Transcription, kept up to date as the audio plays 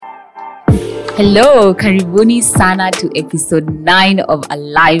Hello, karibuni sana to episode 9 of a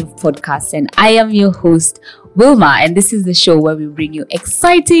live podcast, and I am your host, Wilma, and this is the show where we bring you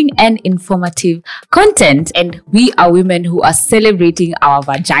exciting and informative content, and we are women who are celebrating our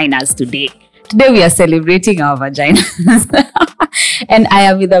vaginas today. Today we are celebrating our vaginas. And I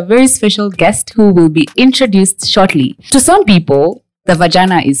am with a very special guest who will be introduced shortly. To some people, the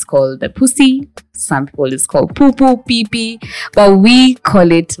vagina is called the pussy. Some people it's called poo-poo, pee-pee. But we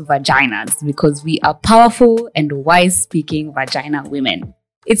call it vaginas because we are powerful and wise-speaking vagina women.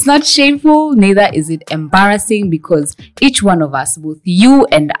 It's not shameful, neither is it embarrassing because each one of us, both you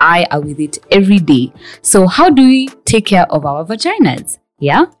and I, are with it every day. So how do we take care of our vaginas?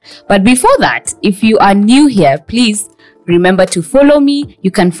 Yeah? But before that, if you are new here, please remember to follow me.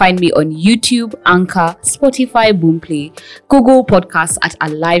 You can find me on YouTube, Anchor, Spotify, Boomplay, Google Podcasts at a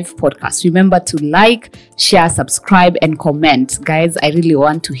live podcast. Remember to like, share, subscribe, and comment. Guys, I really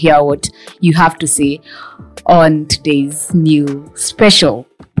want to hear what you have to say on today's new special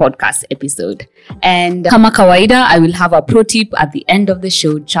podcast episode. And kama kawaida, I will have a pro tip at the end of the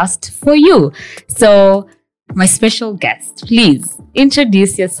show just for you. So, my special guest, please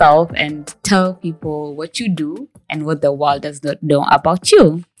introduce yourself and tell people what you do and what the world does not know about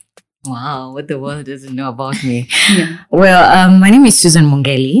you. Wow, what the world doesn't know about me. Well, my name is Susan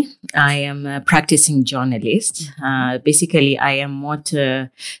Mongeli. I am a practicing journalist. Basically, I am what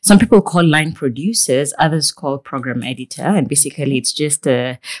some people call line producers, others call program editor. And basically, it's just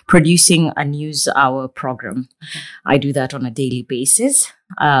producing a news hour program. I do that on a daily basis.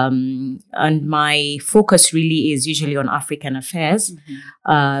 And my focus really is usually on African affairs.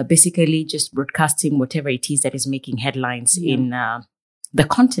 Basically, just broadcasting whatever it is that is making headlines in the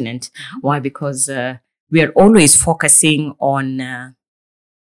continent. Why? Because we are always focusing on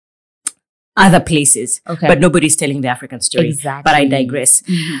other places, but nobody's telling the African story. Exactly. But I digress.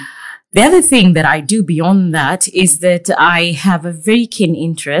 The other thing that I do beyond that is that I have a very keen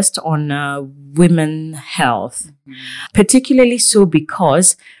interest on women health, particularly so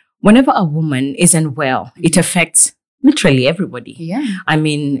because whenever a woman isn't well, it affects literally everybody. Yeah. I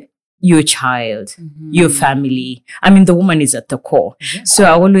mean, your child, your family. I mean, the woman is at the core. Yeah. So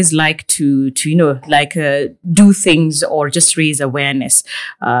I always like to do things or just raise awareness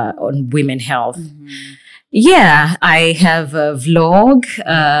on women health. Yeah, I have a vlog.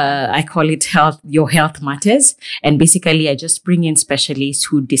 I call it Your Health Matters. And basically, I just bring in specialists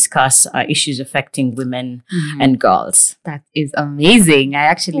who discuss issues affecting women and girls. That is amazing. I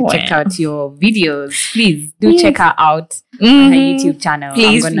actually checked out your videos. Please do check her out on her YouTube channel.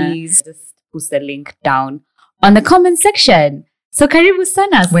 Please, I'm going to just post the link down on the comment section. So, karibu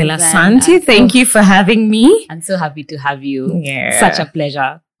sana. Well, Asante, thank you for having me. I'm so happy to have you. Yeah. Such a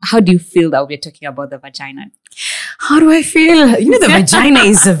pleasure. How do you feel that we're talking about the vagina? How do I feel? You know, the vagina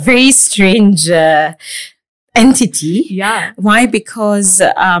is a very strange entity. Yeah. Why? Because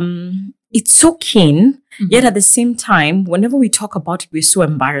it's so keen. Yet at the same time, whenever we talk about it, we're so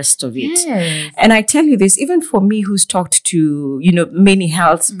embarrassed of it. Yes. And I tell you this, even for me who's talked to, many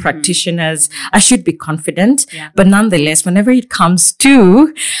health practitioners, I should be confident. Yeah. But nonetheless, whenever it comes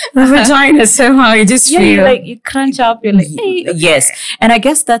to the vagina, somehow you just feel like you crunch up, you're like, hey. Yes. And I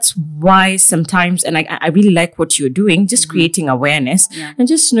guess that's why sometimes, and I really like what you're doing, just creating awareness and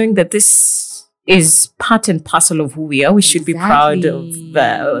just knowing that this is part and parcel of who we are. We should be proud of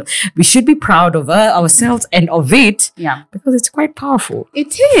ourselves and of it. Yeah. Because it's quite powerful. It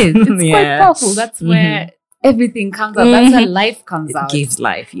is. It's quite powerful. That's where everything comes out. That's where life comes out. It gives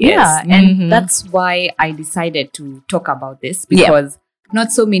life, yes. Yeah. And that's why I decided to talk about this because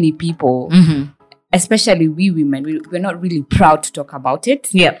not so many people, especially we women, we're not really proud to talk about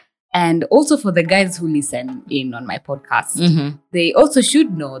it. Yeah. And also for the guys who listen in on my podcast, they also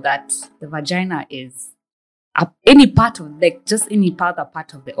should know that the vagina is any part of, just any part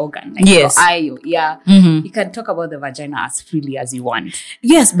of the organ. Like yes. Your eye, your ear. You can talk about the vagina as freely as you want.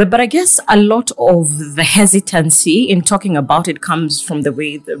 Yes, but I guess a lot of the hesitancy in talking about it comes from the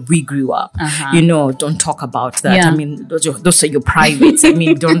way that we grew up. Don't talk about that. Yeah. I mean, those are your privates. I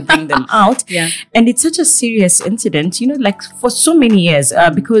mean, don't bring them out. Yeah. And it's such a serious incident, like for so many years,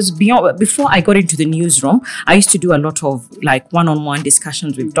 because before I got into the newsroom, I used to do a lot of one-on-one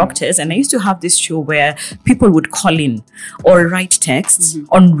discussions with doctors. And I used to have this show where people would call in or write texts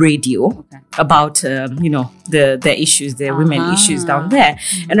on radio about, the issues, the women issues down there.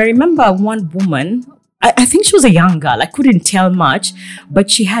 And I remember one woman, I think she was a young girl. I couldn't tell much, but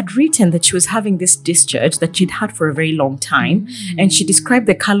she had written that she was having this discharge that she'd had for a very long time. And she described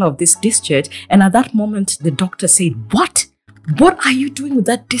the color of this discharge. And at that moment, the doctor said, "What? what are you doing with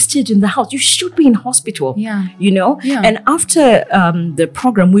that discharge in the house? You should be in hospital. Yeah. You know? Yeah. And after the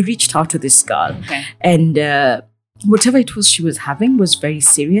program, we reached out to this girl. Okay. And whatever it was she was having was very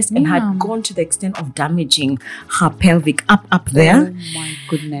serious and Yeah. had gone to the extent of damaging her pelvic up there. Oh my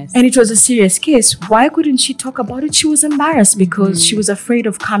goodness. And it was a serious case. Why couldn't she talk about it? She was embarrassed because she was afraid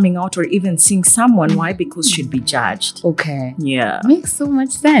of coming out or even seeing someone. Why? Because she'd be judged. Okay. Yeah. Makes so much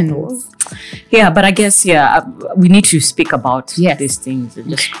sense. Yeah, but I guess, we need to speak about Yes. these things and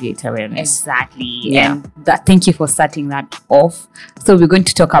just create awareness. Exactly. Yeah. And thank you for starting that off. So we're going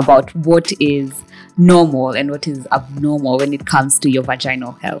to talk about what is normal and what is abnormal when it comes to your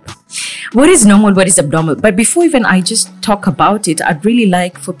vaginal health. What is normal, what is abnormal? But before even I just talk about it, I'd really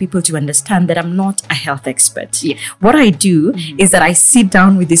like for people to understand that I'm not a health expert. Yeah. What I do is that I sit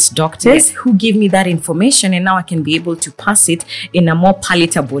down with these doctors who give me that information, and now I can be able to pass it in a more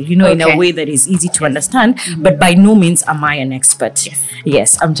palatable, in a way that is easy to understand. But by no means am I an expert.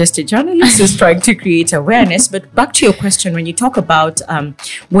 Yes, I'm just a journalist who's trying to create awareness. But back to your question, when you talk about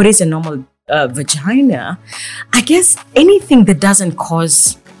what is a normal vagina, I guess anything that doesn't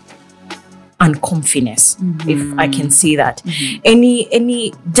cause uncomfiness, if I can say that.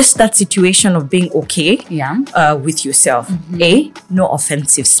 Any just that situation of being okay with yourself. No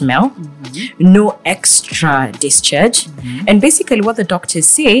offensive smell, no extra discharge. And basically what the doctors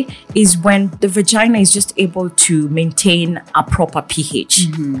say is when the vagina is just able to maintain a proper pH.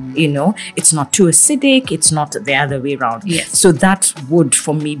 It's not too acidic, it's not the other way around. So that would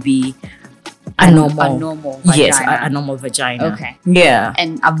for me be a normal vagina. Yes, a normal vagina. Okay. Yeah.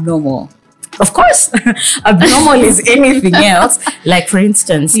 And abnormal. Of course, abnormal is anything else. Like, for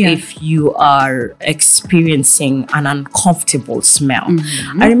instance, if you are experiencing an uncomfortable smell.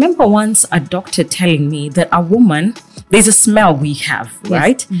 I remember once a doctor telling me that a woman, there's a smell we have,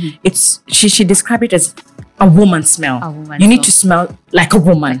 right? It's she described it as a woman smell. You need to smell like a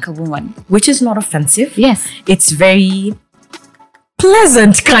woman. Like a woman. Which is not offensive. Yes. It's very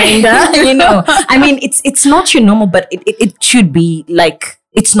pleasant, kinda, I mean, it's not your normal, but it should be like,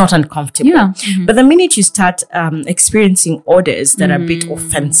 it's not uncomfortable. Yeah. But the minute you start experiencing odors that are a bit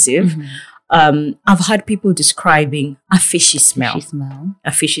offensive, I've heard people describing a fishy smell.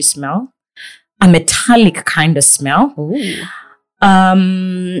 A fishy smell. A metallic kind of smell.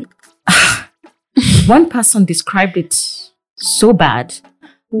 One person described it so bad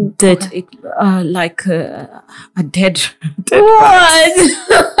that it like a dead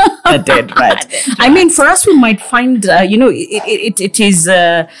what? a dead rat. I mean, for us, we might find it is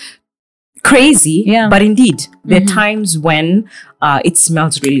crazy, but indeed, there are times when it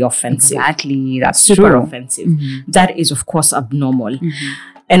smells really offensive. Exactly, that's super true. offensive. That is, of course, abnormal.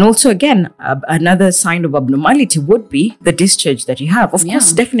 And also, again, another sign of abnormality would be the discharge that you have. Of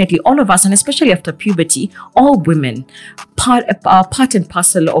course, definitely, all of us, and especially after puberty, all women, part and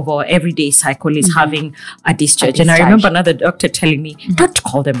parcel of our everyday cycle is having a discharge. And I remember another doctor telling me, don't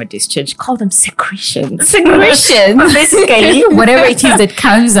call them a discharge, call them secretions. Secretions? Basically, whatever it is that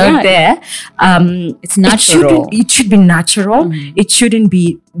comes out there. It's natural. It should be natural. It shouldn't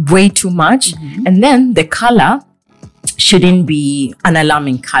be way too much. And then the color shouldn't be an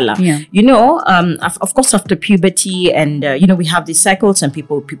alarming color. Of course, after puberty and we have these cycles, and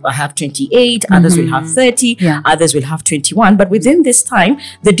people have 28, others will have 30, others will have 21, but within this time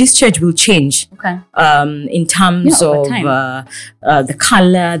the discharge will change in terms of the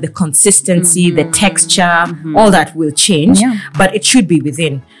color, the consistency, the texture, all that will change, but it should be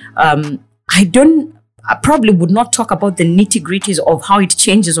within. I probably would not talk about the nitty-gritties of how it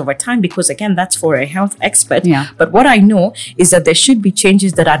changes over time, because again, that's for a health expert. But what I know is that there should be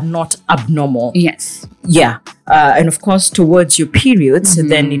changes that are not abnormal. Yes. Yeah. And of course, towards your periods,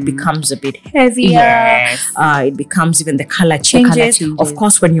 then it becomes a bit heavier. Yes. It becomes, even the color changes. Of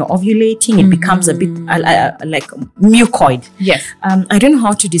course, when you're ovulating, it becomes a bit like mucoid. Yes. I don't know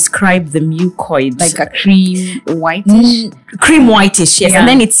how to describe the mucoid. Like a cream whitish? Cream whitish, yes. And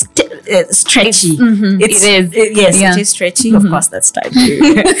then it's stretchy. It is. It is stretchy. Of course, that's time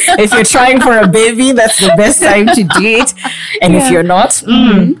to. If you're trying for a baby, that's the best time to do it. And if you're not,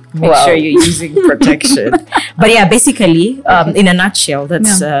 make sure you're using protection. But yeah, basically, in a nutshell,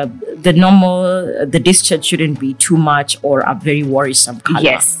 that's the normal. The discharge shouldn't be too much or a very worrisome color.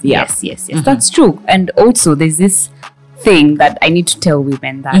 Yes. That's true. And also, there's this thing that I need to tell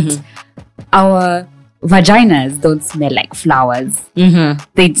women that our vaginas don't smell like flowers.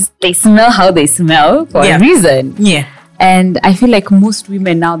 They smell how they smell for a reason. And I feel like most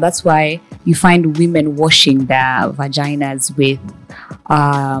women now, that's why you find women washing their vaginas with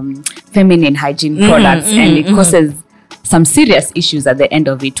feminine hygiene products, and it causes some serious issues at the end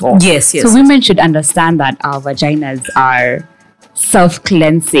of it all. Yes. So women should understand that our vaginas are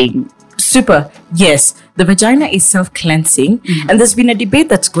self-cleansing? Super. Yes. The vagina is self-cleansing. And there's been a debate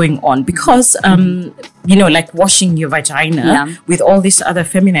that's going on because, like washing your vagina with all these other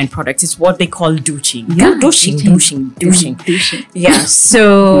feminine products is what they call douching. Yeah. Douching. Yeah.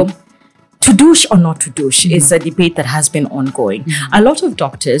 So to douche or not to douche is a debate that has been ongoing. A lot of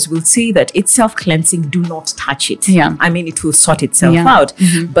doctors will say that it's self-cleansing, do not touch it. Yeah. I mean, it will sort itself out.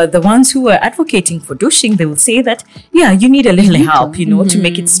 But the ones who are advocating for douching, they will say that, you need a little help, to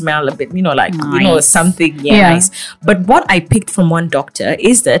make it smell a bit, nice. something nice. But what I picked from one doctor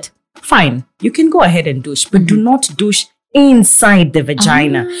is that, fine, you can go ahead and douche, but do not douche inside the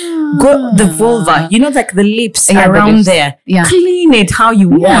vagina. Go the vulva, like the lips around there. Yeah. Clean it how you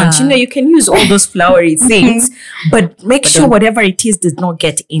want. You can use all those flowery things, but make sure whatever it is does not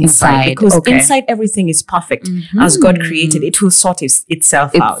get inside. Because inside everything is perfect as God created. It will sort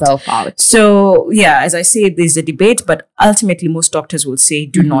itself out. So as I say, there's a debate, but ultimately most doctors will say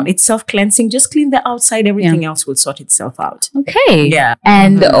do not. It's self-cleansing. Just clean the outside. Everything else will sort itself out. Okay. Yeah.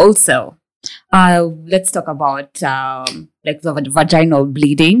 And also, let's talk about like the vaginal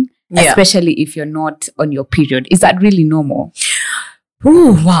bleeding, especially if you're not on your period. Is that really normal?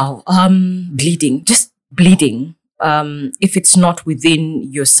 Oh, wow. Bleeding. If it's not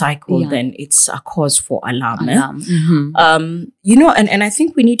within your cycle, then it's a cause for alarm. And I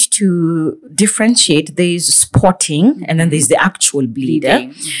think we need to differentiate. There's spotting and then there's the actual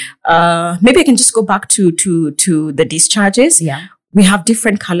bleeding. Maybe I can just go back to the discharges. Yeah. We have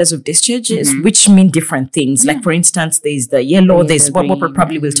different colors of discharges, which mean different things. Like, for instance, there's the yellow, there's what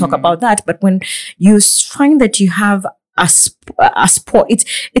probably we'll talk about that. But when you find that you have a spot, it's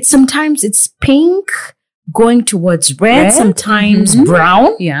sometimes it's pink going towards red, sometimes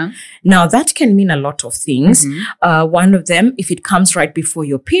brown. Yeah. Now, that can mean a lot of things. One of them, if it comes right before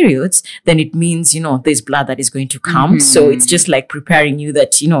your periods, then it means, there's blood that is going to come. So it's just like preparing you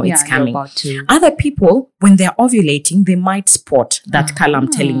that, it's coming. Other people, when they're ovulating, they might spot that color I'm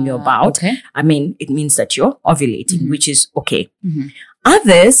telling you about. Okay. I mean, it means that you're ovulating, which is okay.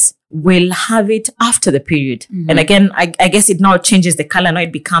 Others will have it after the period. And again, I guess it now changes the color. Now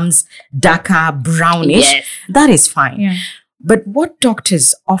it becomes darker, brownish. Yes. That is fine. Yeah. But what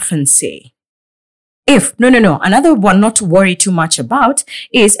doctors often say, another one not to worry too much about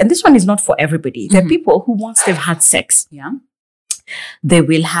is, and this one is not for everybody. There are people who once they've had sex, they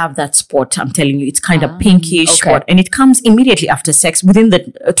will have that spot. I'm telling you, it's kind of pinkish, and it comes immediately after sex within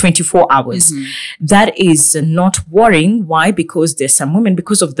the 24 hours. That is not worrying. Why? Because there's some women,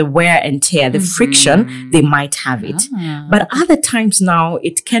 because of the wear and tear, the friction, they might have it. But other times now,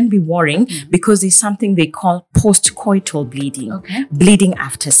 it can be worrying because there's something they call post-coital bleeding, bleeding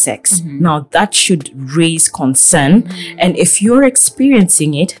after sex. Now, that should raise concern. And if you're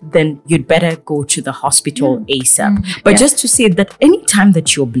experiencing it, then you'd better go to the hospital ASAP. But just to say that anytime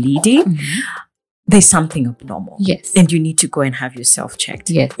that you're bleeding, there's something abnormal. Yes. And you need to go and have yourself checked.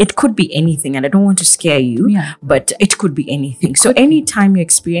 Yes. It could be anything, and I don't want to scare you, but it could be anything. So anytime you're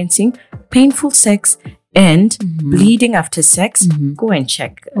experiencing painful sex and bleeding after sex, go and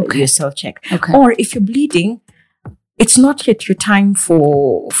check yourself check. Or if you're bleeding, it's not yet your time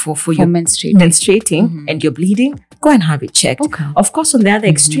for your menstruating and you're bleeding, go and have it checked. Of course, on the other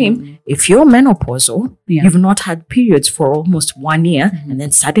extreme, if you're menopausal, you've not had periods for almost 1 year, and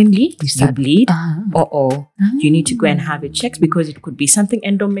then suddenly you bleed, you need to go and have it checked because it could be something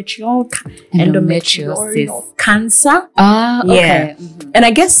endometriosis, cancer. And I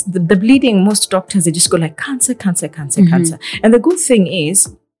guess the bleeding, most doctors, they just go like cancer. And the good thing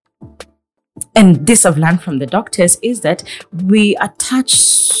is, and this I've learned from the doctors, is that we attach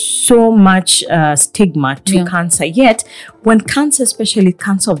so much stigma to cancer. Yet, when cancer, especially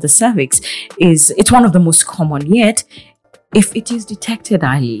cancer of the cervix, it's one of the most common. Yet, if it is detected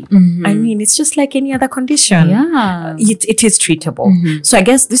early, I mean, it's just like any other condition. It is treatable. So I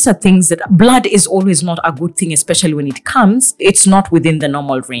guess these are things that blood is always not a good thing, especially when it comes. It's not within the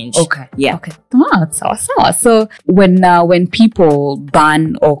normal range. So when people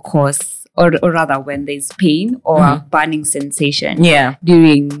burn or cause, or rather when there's pain or burning sensation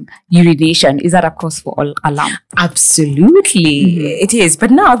during urination, is that a cause for alarm? Absolutely, it is.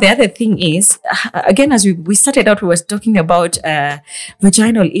 But now the other thing is, again, as we started out, we were talking about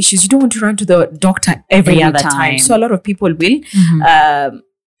vaginal issues. You don't want to run to the doctor every other time. So a lot of people will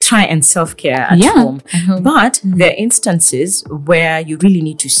try and self-care at home. But there are instances where you really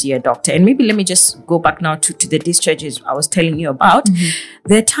need to see a doctor. And maybe let me just go back now to the discharges I was telling you about.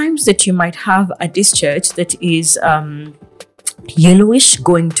 There are times that you might have a discharge that is yellowish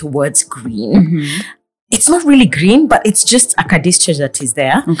going towards green. It's not really green, but it's just like a discharge that is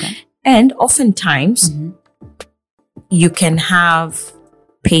there. And oftentimes, you can have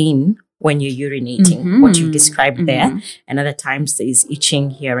pain when you're urinating, what you've described there. And other times there is itching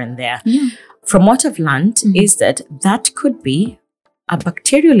here and there. Yeah. From what I've learned is that could be a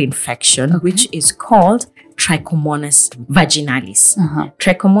bacterial infection, which is called Trichomonas vaginalis,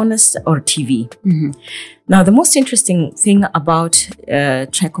 Trichomonas or TV. Now, the most interesting thing about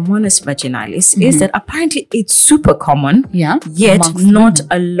Trichomonas vaginalis is that apparently it's super common, yet not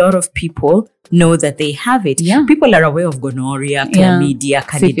a lot of people know that they have it. Yeah. People are aware of gonorrhea, chlamydia,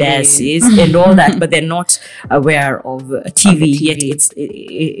 candidiasis, and all that, but they're not aware of TV, yet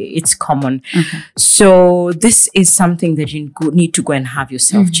it's common. So this is something that you need to go and have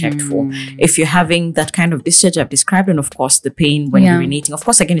yourself checked for. If you're having that kind of discharge I've described, and of course the pain when urinating, of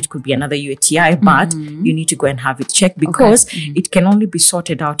course, again, it could be another UTI, but you need to go and have it checked because it can only be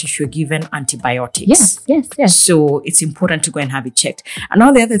sorted out if you're given antibiotics. Yes. So it's important to go and have it checked. And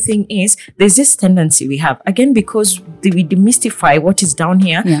now the other thing is, there's this tendency we have, again, because we demystify what is down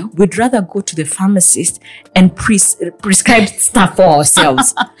here, we'd rather go to the pharmacist and prescribe stuff for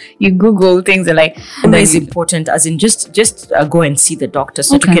ourselves. You Google things and like... And that is important, as in just go and see the doctor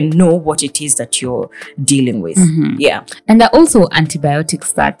so that you can know what it is that you're dealing with. Yeah. And there are also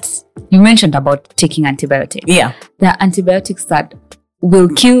antibiotics that... You mentioned about taking antibiotics. Yeah. There are antibiotics that will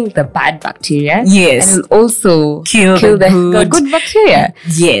kill the bad bacteria. Yes. And will also kill the good bacteria.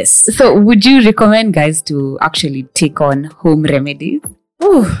 Yes. So would you recommend guys to actually take on home remedies?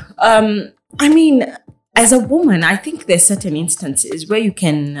 I mean, as a woman, I think there's certain instances where you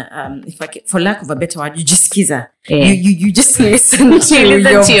can, for lack of a better word, you just skiza. You just listen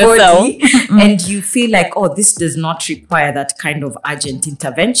to your body and you feel like, oh, this does not require that kind of urgent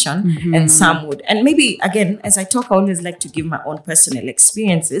intervention. And some would. And maybe, again, as I talk, I always like to give my own personal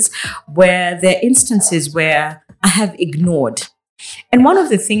experiences where there are instances where I have ignored. And one of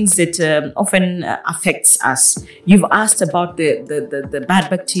the things that often affects us, you've asked about the bad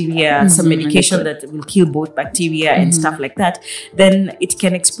bacteria, some medication that will kill both bacteria and stuff like that, then it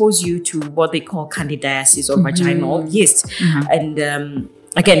can expose you to what they call candidiasis or vaginal yeast. And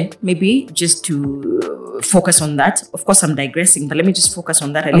again, maybe just to focus on that. Of course, I'm digressing, but let me just focus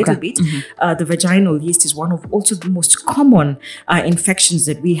on that a little bit. The vaginal yeast is one of also the most common infections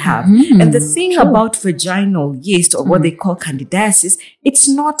that we have. And the thing about vaginal yeast or what they call candidiasis, it's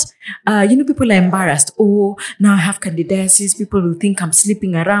not, people are embarrassed. Oh, now I have candidiasis. People will think I'm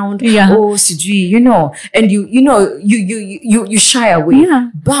sleeping around. Oh, sijui, and you shy away.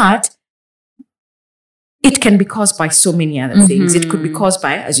 But it can be caused by so many other things. It could be caused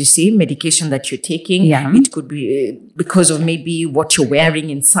by, as you say, medication that you're taking. It could be because of maybe what you're wearing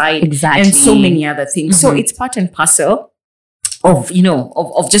inside. And so many other things. So it's part and parcel of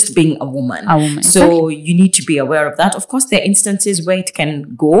just being a woman. So you need to be aware of that. Of course, there are instances where it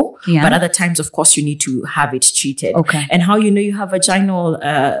can go, but other times, of course, you need to have it treated. And how you know you have vaginal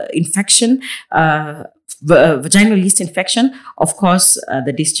infection, vaginal yeast infection, of course,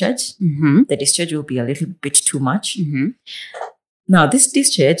 the discharge. The discharge will be a little bit too much. Now, this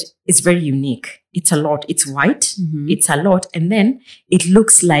discharge is very unique. It's a lot. It's white. It's a lot. And then it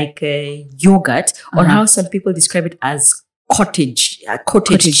looks like yogurt, or how some people describe it as cottage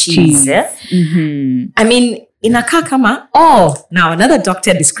cheese. I mean, inakaa kama, now another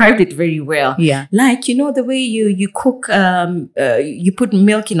doctor described it very well. Like, the way you cook, you put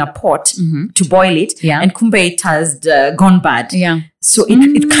milk in a pot to boil it, and kumbe it has gone bad. So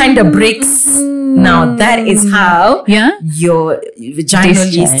it kind of breaks. Now that is how your vaginal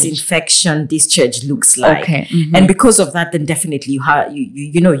yeast infection discharge looks like. And because of that, then definitely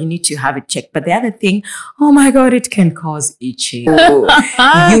you need to have it checked. But the other thing, oh my God, it can cause itching.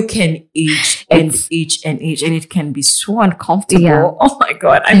 You can itch and itch and itch, and it can be so uncomfortable. Oh my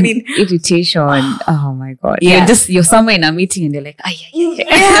God. I mean, irritation. Oh my God. You're somewhere in a meeting and you're like,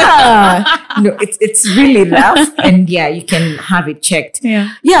 no, it's really rough. And you can have it checked.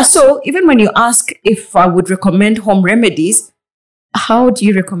 So even when you ask if I would recommend home remedies, how do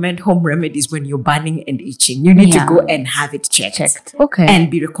you recommend home remedies when you're burning and itching? You need to go and have it checked. And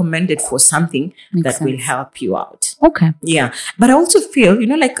be recommended for something that will help you out. But I also feel,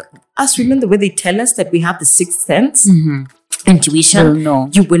 like us women, the way they tell us that we have the sixth sense, intuition,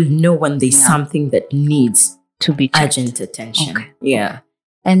 you will know when there's something that needs to be checked. Urgent attention.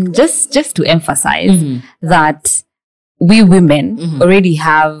 And just to emphasize that we women already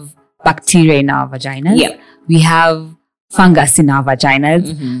have bacteria in our vaginas. We have fungus in our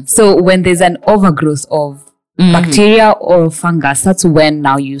vaginas. So when there's an overgrowth of bacteria or fungus, that's when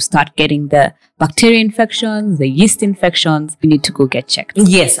now you start getting the bacteria infections, the yeast infections. You need to go get checked.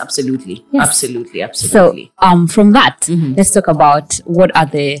 Yes, absolutely. Absolutely. So from that, let's talk about what are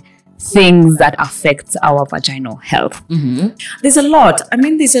the things that affect our vaginal health? There's a lot. I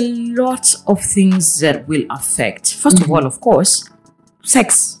mean, there's a lot of things that will affect. First of all, of course,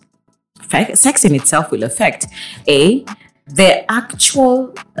 sex. Sex in itself will affect the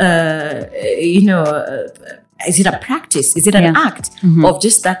actual, is it a practice? Is it an act of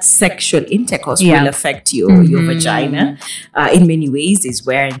just that sexual intercourse will affect your vagina in many ways? There's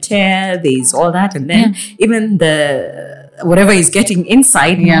wear and tear, there's all that. And then even whatever is getting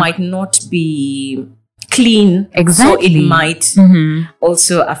inside might not be clean. Exactly. So it might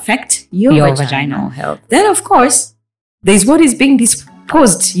also affect your vaginal health. Then, of course, there's what is being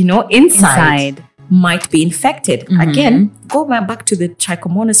disposed, inside. Might be infected. Again, go back to the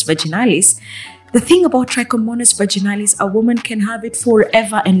Trichomonas vaginalis. The thing about Trichomonas vaginalis, a woman can have it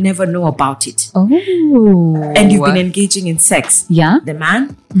forever and never know about it. Oh. And you've been engaging in sex. Yeah. The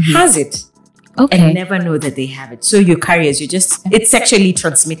man has it. Okay. And never know that they have it. So you're carriers. It's sexually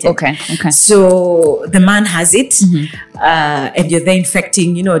transmitted. Okay. So the man has it, and you're then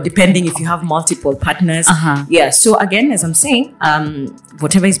infecting, depending if you have multiple partners. Yeah. So again, as I'm saying,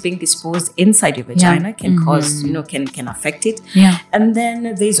 whatever is being disposed inside your vagina can cause, can affect it. Yeah. And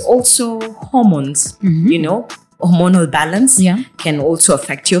then there's also hormones, hormonal balance can also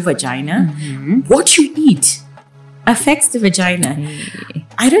affect your vagina. What you eat affects the vagina.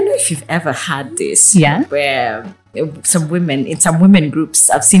 I don't know if you've ever had this. Yeah. Where in some women groups,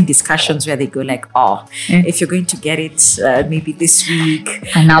 I've seen discussions where they go like, if you're going to get it, maybe this week.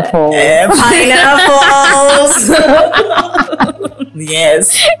 Pineapples.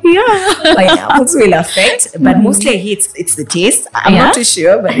 Yes. Yeah. Pineapples will affect, but mostly it's the taste. I'm not too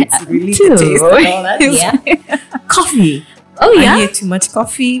sure, but it's really the taste and all that. Yeah. Coffee. Oh, yeah. I hear too much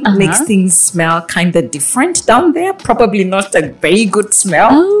coffee makes things smell kind of different down there. Probably not a very good smell.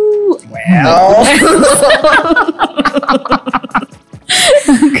 Oh. Well.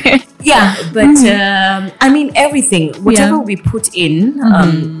 Okay. Yeah, but I mean, everything, whatever we put in,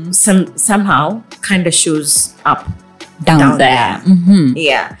 somehow kind of shows up Down there.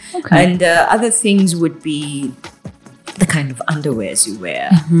 Yeah. Okay. And other things would be the kind of underwears you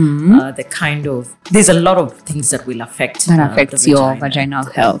wear, there's a lot of things that will affect your vaginal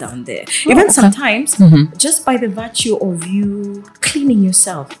health down there. Even sometimes, just by the virtue of you cleaning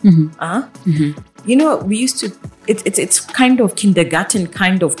yourself, we used to. It's kind of kindergarten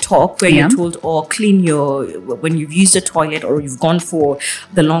kind of talk where you're told, clean when you've used the toilet or you've gone for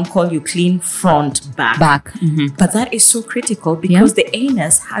the long call, you clean front, back. But that is so critical because the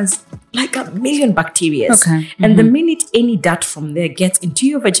anus has like 1 million bacteria. Okay. And the minute any dirt from there gets into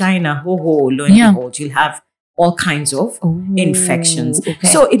your vagina, lo and behold, you'll have all kinds of infections. Okay.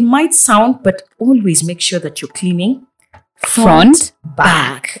 So it might sound, but always make sure that you're cleaning front,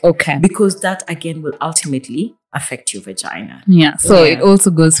 back. Okay. Because that again will ultimately affect your vagina. Yeah. So it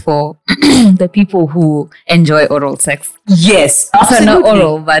also goes for the people who enjoy oral sex. Yes. So not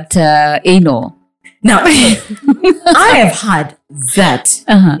oral, but anal. Now, I have had that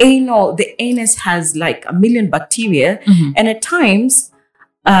anal. The anus has like 1 million bacteria, and at times,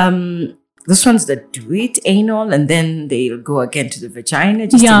 those ones that do it anal and then they'll go again to the vagina.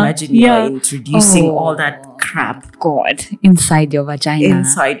 Just imagine you're introducing all that crap. God, inside your vagina.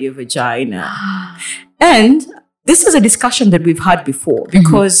 And this is a discussion that we've had before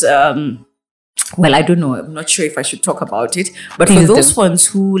because, I don't know. I'm not sure if I should talk about it. But for those ones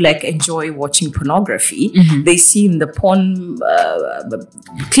who enjoy watching pornography, they see in the porn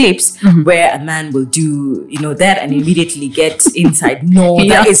clips where a man will do, that and immediately get inside. No,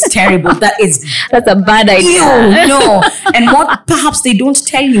 that is terrible. That's a bad idea. No. And what perhaps they don't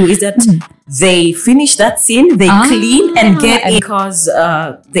tell you is that they finish that scene, they clean and get in because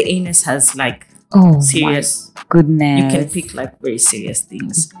the anus has serious. Goodness. You can pick very serious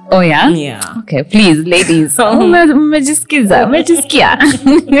things. Oh, yeah? Yeah. Okay, please, ladies. Majiskia.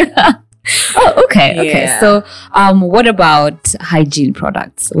 Oh, okay. Yeah. Okay. So, what about hygiene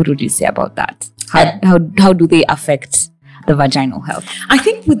products? What would you say about that? How do they affect the vaginal health? I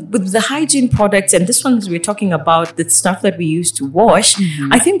think with the hygiene products, and this one we're talking about the stuff that we use to wash,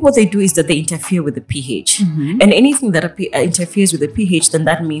 I think what they do is that they interfere with the pH. And anything that interferes with the pH, then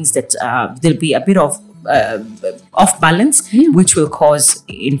that means that there'll be a bit of off balance, which will cause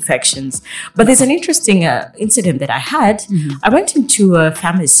infections. But there's an interesting incident that I had. I went into a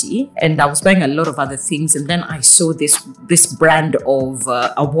pharmacy and I was buying a lot of other things, and then I saw this brand of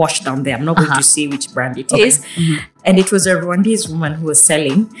a wash down there. I'm not going to say which brand it is. And it was a Rwandese woman who was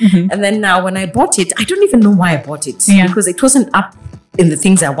selling. And then now when I bought it, I don't even know why I bought it because it wasn't up in the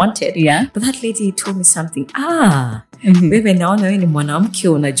things I wanted. Yeah. But that lady told me something. Wewe naona wewe ni mwanamke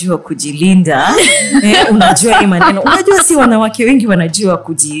unajua kujilinda. Unajua hii maneno. Unajua si wanawake wengi wanajua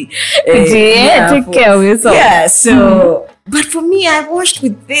take care of yourself. Yeah, so but for me I washed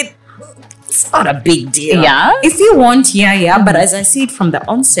with it. It's not a big deal. Yeah. If you want, but as I said from the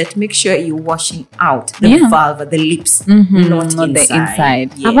onset, make sure you're washing out the vulva, the lips, not the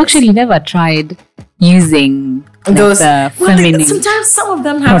inside. Yes. I've actually never tried using those feminine. Sometimes some of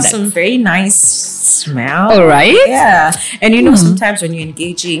them have products. some very nice smell. All right. Yeah. And sometimes when you're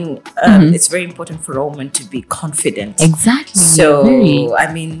engaging, it's very important for a woman to be confident. Exactly. So,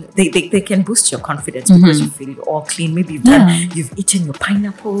 I mean, they can boost your confidence because you feel all clean. Maybe you've eaten your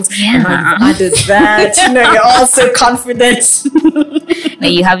pineapples and now you've added that. You're also confident. Now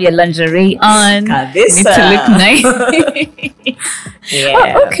you have your lingerie on. This need to look nice.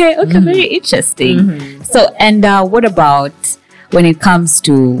 Yeah. Oh, okay, very interesting. So, and what about when it comes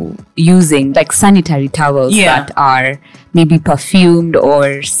to using like sanitary towels that are maybe perfumed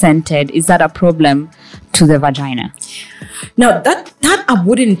or scented? Is that a problem to the vagina? Now, that I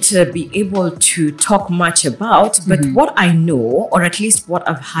wouldn't be able to talk much about, but what I know, or at least what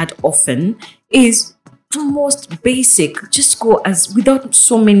I've had often, is the most basic. Just go as without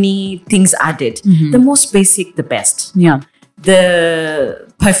so many things added. The most basic, the best. Yeah.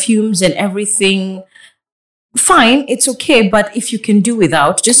 The perfumes and everything, fine, it's okay. But if you can do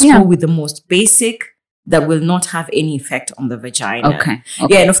without, just go with the most basic that will not have any effect on the vagina. Okay.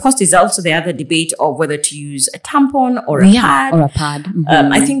 Yeah, and of course, there's also the other debate of whether to use a tampon or a pad. Or a pad.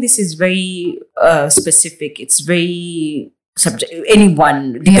 I think this is very specific. It's very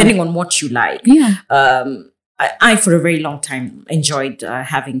anyone, depending on what you like. Yeah. I for a very long time enjoyed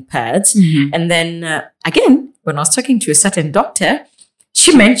having pads. And then again, when I was talking to a certain doctor,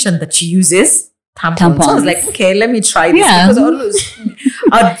 she mentioned that she uses tampons. So I was like, okay, let me try this because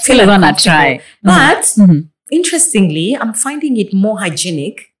I'd feel uncomfortable. But interestingly, I'm finding it more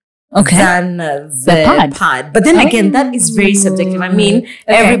hygienic than the pad. But then again, that is very subjective. I mean,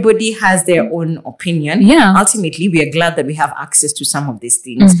 everybody has their own opinion. Yeah. Ultimately, we are glad that we have access to some of these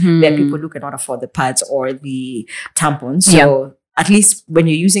things. There are people who cannot afford the pads or the tampons. So at least when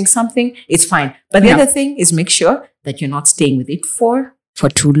you're using something, it's fine. But the other thing is make sure that you're not staying with it for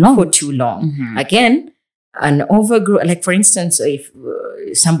too long. Again, an overgrown, like for instance, if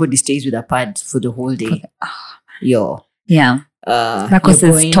somebody stays with a pad for the whole day, that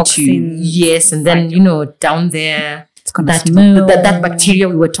causes toxins. Yes, and then down there, it's gonna that bacteria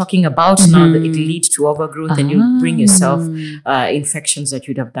we were talking about now, that it leads to overgrowth, and you bring yourself infections that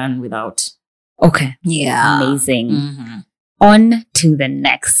you'd have done without. Okay. Yeah. Amazing. On to the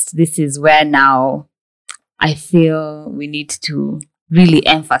next. This is where now I feel we need to really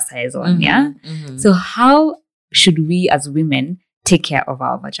emphasize on. So how should we as women take care of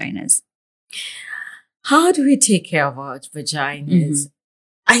our vaginas? How do we take care of our vaginas?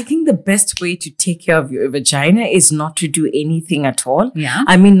 I think the best way to take care of your vagina is not to do anything at all. Yeah.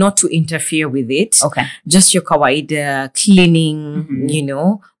 I mean, not to interfere with it. Okay. Just your kawaida cleaning,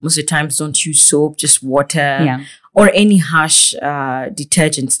 most of the times don't use soap, just water or any harsh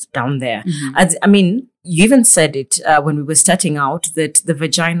detergents down there. I mean, you even said it when we were starting out that the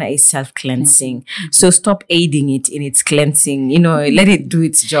vagina is self-cleansing. So stop aiding it in its cleansing. Let it do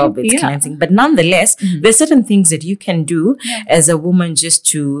its job, its cleansing. But nonetheless, there's certain things that you can do as a woman just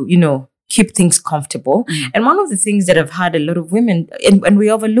to, keep things comfortable. And one of the things that I've had a lot of women, and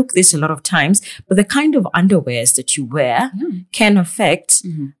we overlook this a lot of times, but the kind of underwears that you wear can affect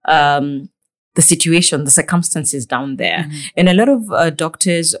the situation, the circumstances down there. And a lot of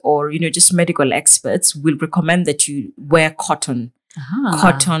doctors or, just medical experts will recommend that you wear cotton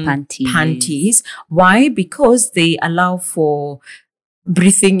panties. Why? Because they allow for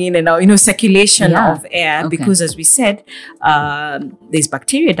breathing in and out, circulation of air, because as we said, there's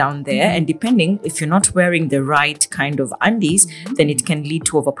bacteria down there, and depending if you're not wearing the right kind of undies, then it can lead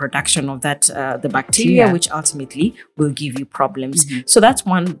to overproduction of that the bacteria, which ultimately will give you problems. So that's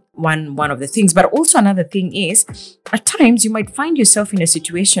one of the things. But also another thing is, at times you might find yourself in a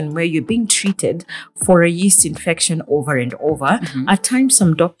situation where you're being treated for a yeast infection over and over. At times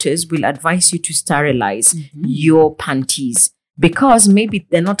some doctors will advise you to sterilize your panties, because maybe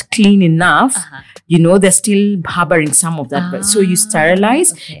they're not clean enough, they're still harboring some of that. So you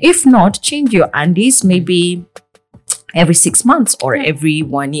sterilize. If not, change your undies maybe every 6 months or every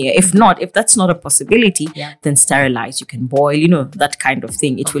 1 year. If that's not a possibility, then sterilize. You can boil, that kind of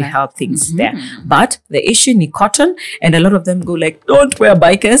thing. It will help things there. But the issue in cotton, and a lot of them go like, don't wear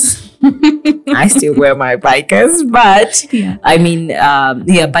bikers. I still wear my bikers, but I mean,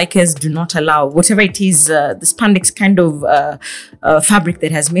 bikers do not allow whatever it is. The spandex kind of fabric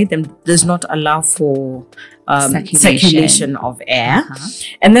that has made them does not allow for circulation of air.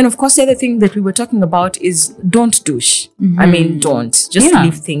 And then, of course, the other thing that we were talking about is don't douche. I mean, don't just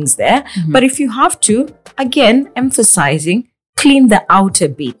leave things there. But if you have to, again, emphasizing, clean the outer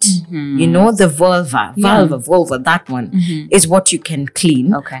bit, you know, the vulva, that one is what you can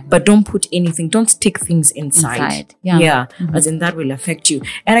clean. Okay. But don't put anything, don't stick things inside. As in that will affect you.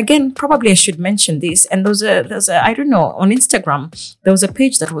 And again, probably I should mention this. And there's a I don't know, on Instagram, there was a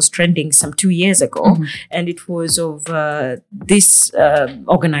page that was trending some 2 years ago. And it was of this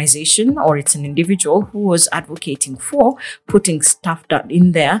organization, or it's an individual who was advocating for putting stuff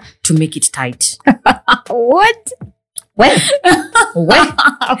in there to make it tight. What? Well,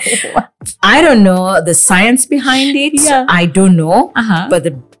 I don't know the science behind it. I don't know. But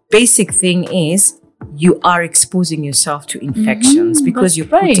the basic thing is you are exposing yourself to infections because you're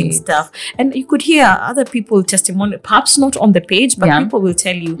putting stuff. And you could hear other people testimony, perhaps not on the page, but people will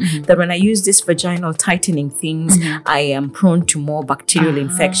tell you that when I use this vaginal tightening things, I am prone to more bacterial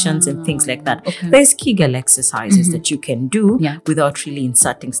infections and things like that. There's Kegel exercises that you can do without really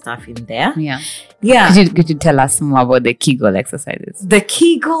inserting stuff in there. Could you tell us more about the Kegel exercises? The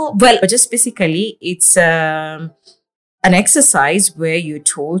Kegel, well, just basically, it's an exercise where you're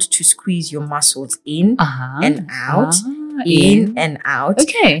told to squeeze your muscles in and out, in and out.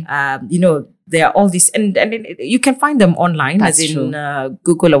 Okay. You know, there are all these, and you can find them online, That's as in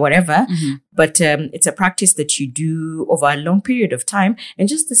Google or whatever. But it's a practice that you do over a long period of time. And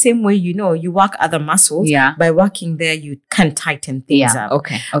just the same way, you know, you work other muscles. By working there, you can tighten things up.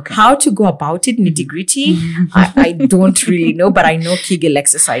 Okay. How to go about it, nitty gritty, I don't really know, but I know Kegel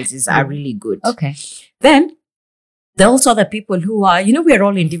exercises are really good. Okay. Then, there are also other people who are, you know, we are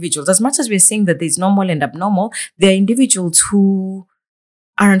all individuals. As much as we're saying that there's normal and abnormal, there are individuals who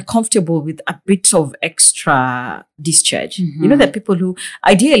are uncomfortable with a bit of extra discharge. You know, there are people who,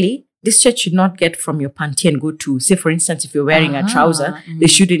 ideally, discharge should not get from your panty and go to, say, for instance, if you're wearing a trouser, they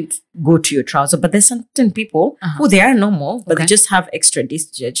shouldn't go to your trouser. But there's certain people who they are normal, but they just have extra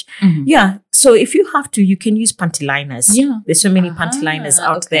discharge. So if you have to, you can use panty liners. There's so many panty liners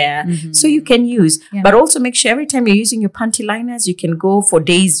out there. So you can use, but also make sure every time you're using your panty liners, you can go for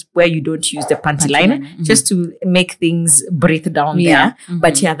days where you don't use the panty liner, just to make things breathe down there.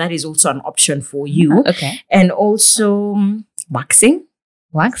 But that is also an option for you. And also waxing.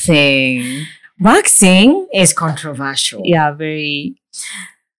 Waxing is controversial. Very.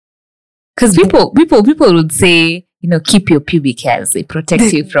 Because people would say, you know, keep your pubic hairs. They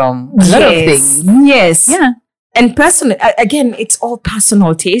protect you from a lot of things. And personally, again, it's all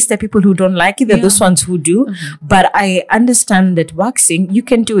personal taste. There are people who don't like it. There are those ones who do. But I understand that waxing, you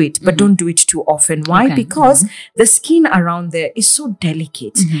can do it, but don't do it too often. Why? Because the skin around there is so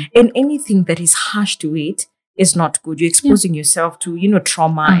delicate. And anything that is harsh to it is not good. You're exposing yourself to, you know,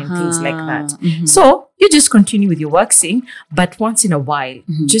 trauma and things like that. So you just continue with your waxing, but once in a while,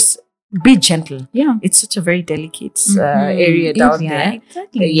 just be gentle. It's such a very delicate area down there.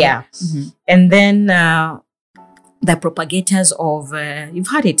 Exactly. And then the propagators of, you've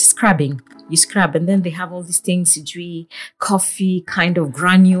had it, scrubbing. You scrub, and then they have all these things, coffee kind of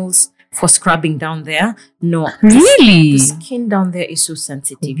granules for scrubbing down there. No. Really? The skin down there is so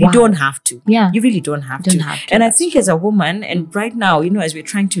sensitive. You don't have to. You really don't have to. And I think as a woman, and right now, you know, as we're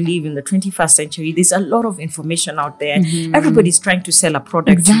trying to live in the 21st century, there's a lot of information out there. Everybody's trying to sell a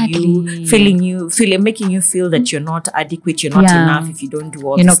product to you, making you feel that you're not adequate, you're not enough if you don't do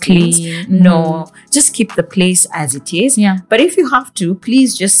all these things. No, just keep the place as it is. But if you have to,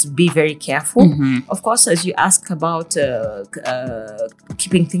 please just be very careful. Of course, as you ask about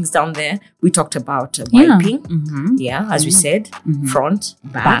keeping things down there, we talked about wiping. As we said, front,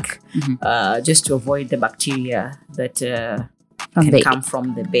 back, just to avoid the bacteria that can come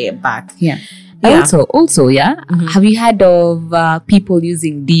from the back. Also, have you heard of people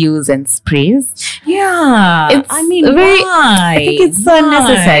using deos and sprays? I think it's so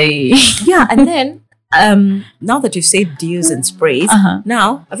necessary. And then now that you've said deos and sprays,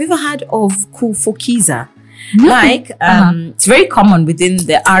 now have you ever heard of kufukiza? No. It's very common within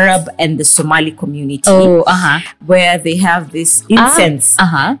the Arab and the Somali community, where they have this incense.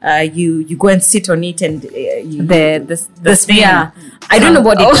 You go and sit on it, and the thing. I don't know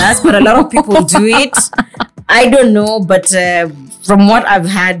what it does, but a lot of people do it. I don't know, but from what I've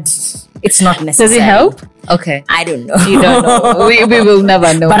had, It's not necessary. Does it help? Okay. I don't know. You don't know. We will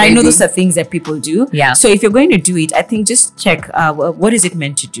never know. But maybe. I know those are things that people do. Yeah. So if you're going to do it, I think just check what is it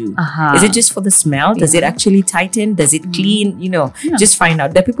meant to do? Is it just for the smell? Does it actually tighten? Does it clean? Just find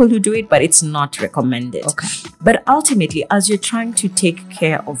out. There are people who do it, but it's not recommended. Okay. But ultimately, as you're trying to take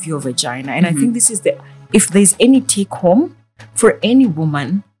care of your vagina, and I think this is if there's any take home for any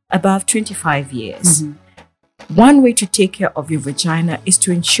woman above 25 years, one way to take care of your vagina is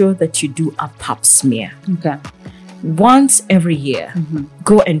to ensure that you do a pap smear. Okay. Once every year,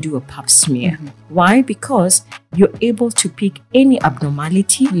 go and do a pap smear. Why? Because you're able to pick any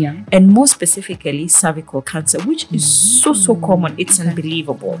abnormality, and more specifically cervical cancer, which is so common. It's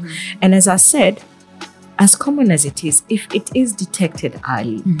unbelievable. And as I said, as common as it is, if it is detected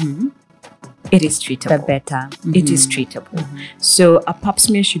early, it is treatable. The better. It is treatable. So a pap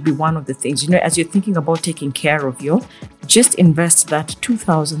smear should be one of the things. As you're thinking about taking care of just invest that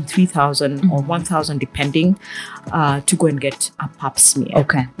 2,000, 3,000 or 1,000 depending to go and get a pap smear.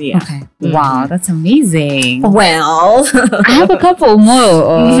 Okay. Yeah. Okay. Wow, that's amazing. Well, I have a couple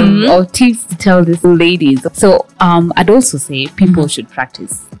more of tips to tell these ladies. So I'd also say people should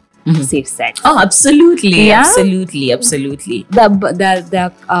practice safe sex. Oh, absolutely. Yeah? Absolutely.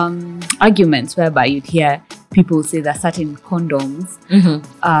 There are arguments whereby you'd hear people say there are certain condoms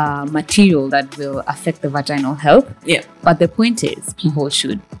material that will affect the vaginal health. Yeah. But the point is, people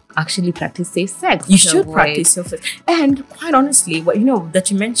should actually practice safe sex. You should practice safe sex. And quite honestly, that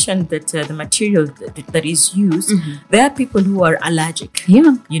you mentioned that the material that is used, there are people who are allergic.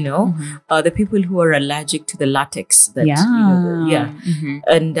 Yeah. The people who are allergic to the latex. That, Yeah.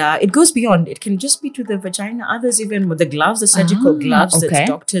 And it goes beyond. It can just be to the vagina. Others even with the gloves, the surgical gloves that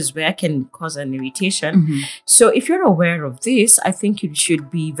doctors wear can cause an irritation. So if you're aware of this, I think you should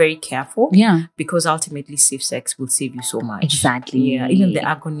be very careful. Yeah. Because ultimately safe sex will save you so much. Exactly. Yeah. Even the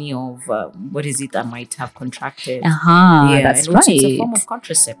agony of what is it I might have contracted. That's and right. It's a form of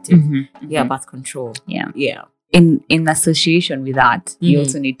contraceptive. Birth control. Yeah. In association with that, you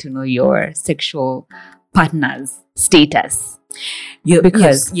also need to know your sexual partner's status.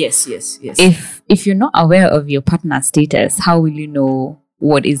 Because yes. If you're not aware of your partner's status, how will you know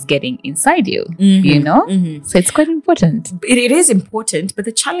what is getting inside you? So it's quite important. It is important, but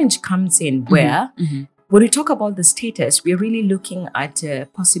the challenge comes in where when we talk about the status, we're really looking at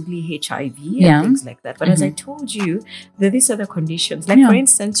possibly HIV and things like that. But as I told you, there are these other conditions. Like, for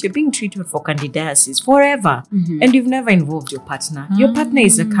instance, you're being treated for candidiasis forever and you've never involved your partner. Your partner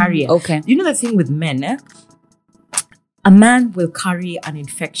is a carrier. Okay. You know the thing with men, a man will carry an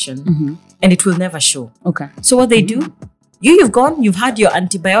infection and it will never show. Okay. So what they do, you've gone, you've had your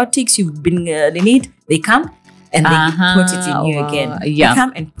antibiotics, you've been in it, they come, and they put it in you again. They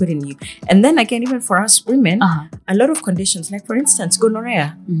come and put in you. And then again, even for us women, a lot of conditions, like for instance,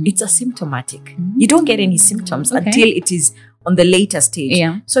 gonorrhea, it's asymptomatic. You don't get any symptoms until it is on the later stage.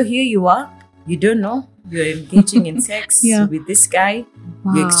 Yeah. So here you are, you don't know, you're engaging in sex with this guy,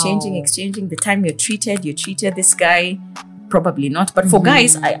 you're exchanging. The time you treated this guy, probably not. But for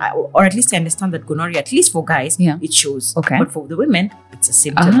guys, or at least I understand that gonorrhea, at least for guys, it shows. Okay. But for the women, it's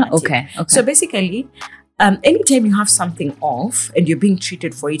asymptomatic. Okay. So basically, anytime you have something off and you're being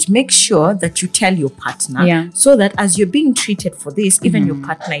treated for it, make sure that you tell your partner so that as you're being treated for this, even your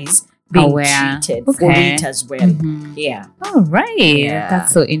partner is being treated for it as well. Yeah. All right. Yeah.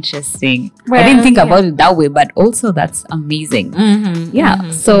 That's so interesting. Well, I didn't think about it that way, but also that's amazing.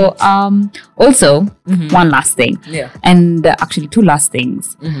 So also one last thing. Yeah. And actually two last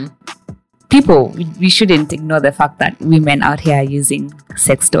things. People, we shouldn't ignore the fact that women out here are using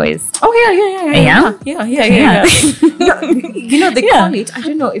sex toys. Oh yeah. They call it, I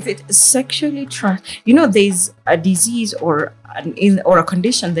don't know if it's sexually there's a disease or a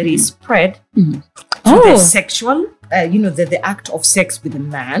condition that is spread through the sexual, the act of sex with a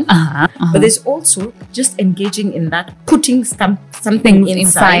man. But there's also just engaging in that, putting something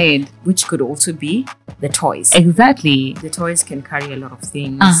inside, which could also be the toys. Exactly. The toys can carry a lot of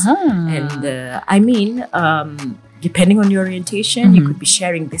things. And depending on your orientation, you could be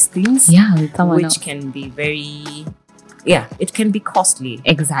sharing these things, with someone which else. can be very, it can be costly.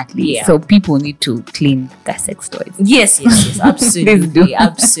 Exactly. So people need to clean their sex toys. Yes, absolutely.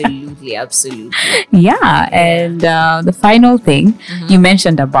 absolutely. And the final thing you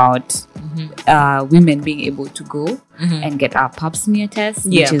mentioned about women being able to go and get our pap smear test,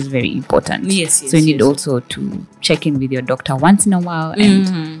 which is very important. So you need also to check in with your doctor once in a while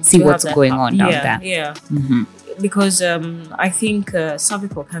and see what's going on down there. Because I think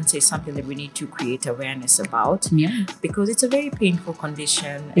cervical cancer is something that we need to create awareness about. Because it's a very painful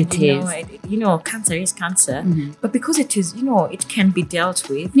condition. It is. Cancer is cancer, but because it is, it can be dealt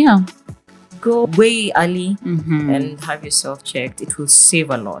with. go way early and have yourself checked. It will save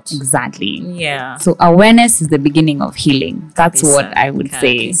a lot. Exactly. Yeah. So awareness is the beginning of healing. That's what I would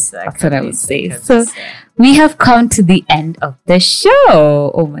say. That's what I would say. So we have come to the end of the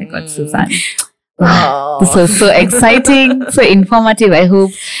show. Oh my God, Suzanne. Wow. This was so exciting, so informative. I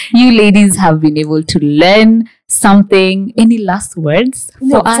hope you ladies have been able to learn something. Any last words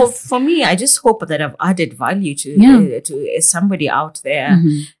for us? For me, I just hope that I've added value to somebody out there.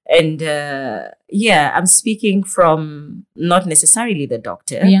 And I'm speaking from not necessarily the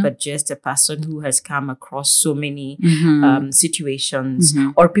doctor, but just a person who has come across so many situations,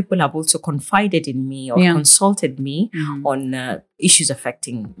 or people have also confided in me or consulted me on issues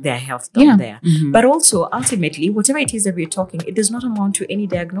affecting their health down there. But also, ultimately, whatever it is that we're talking, it does not amount to any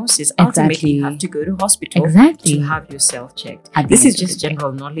diagnosis. Ultimately, you have to go to hospital to have yourself checked. This is just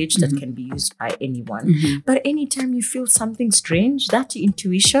general knowledge that can be used by anyone. But anytime you feel something strange, that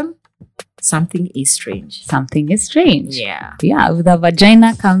intuition, something is strange. Something is strange. Yeah. Yeah, with a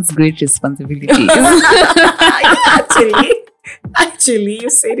vagina comes great responsibility. Actually, you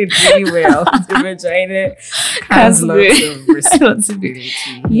said it really well. The vagina has lots of responsibility.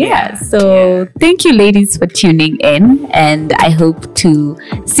 Thank you, ladies, for tuning in. And I hope to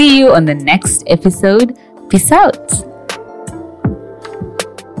see you on the next episode. Peace out.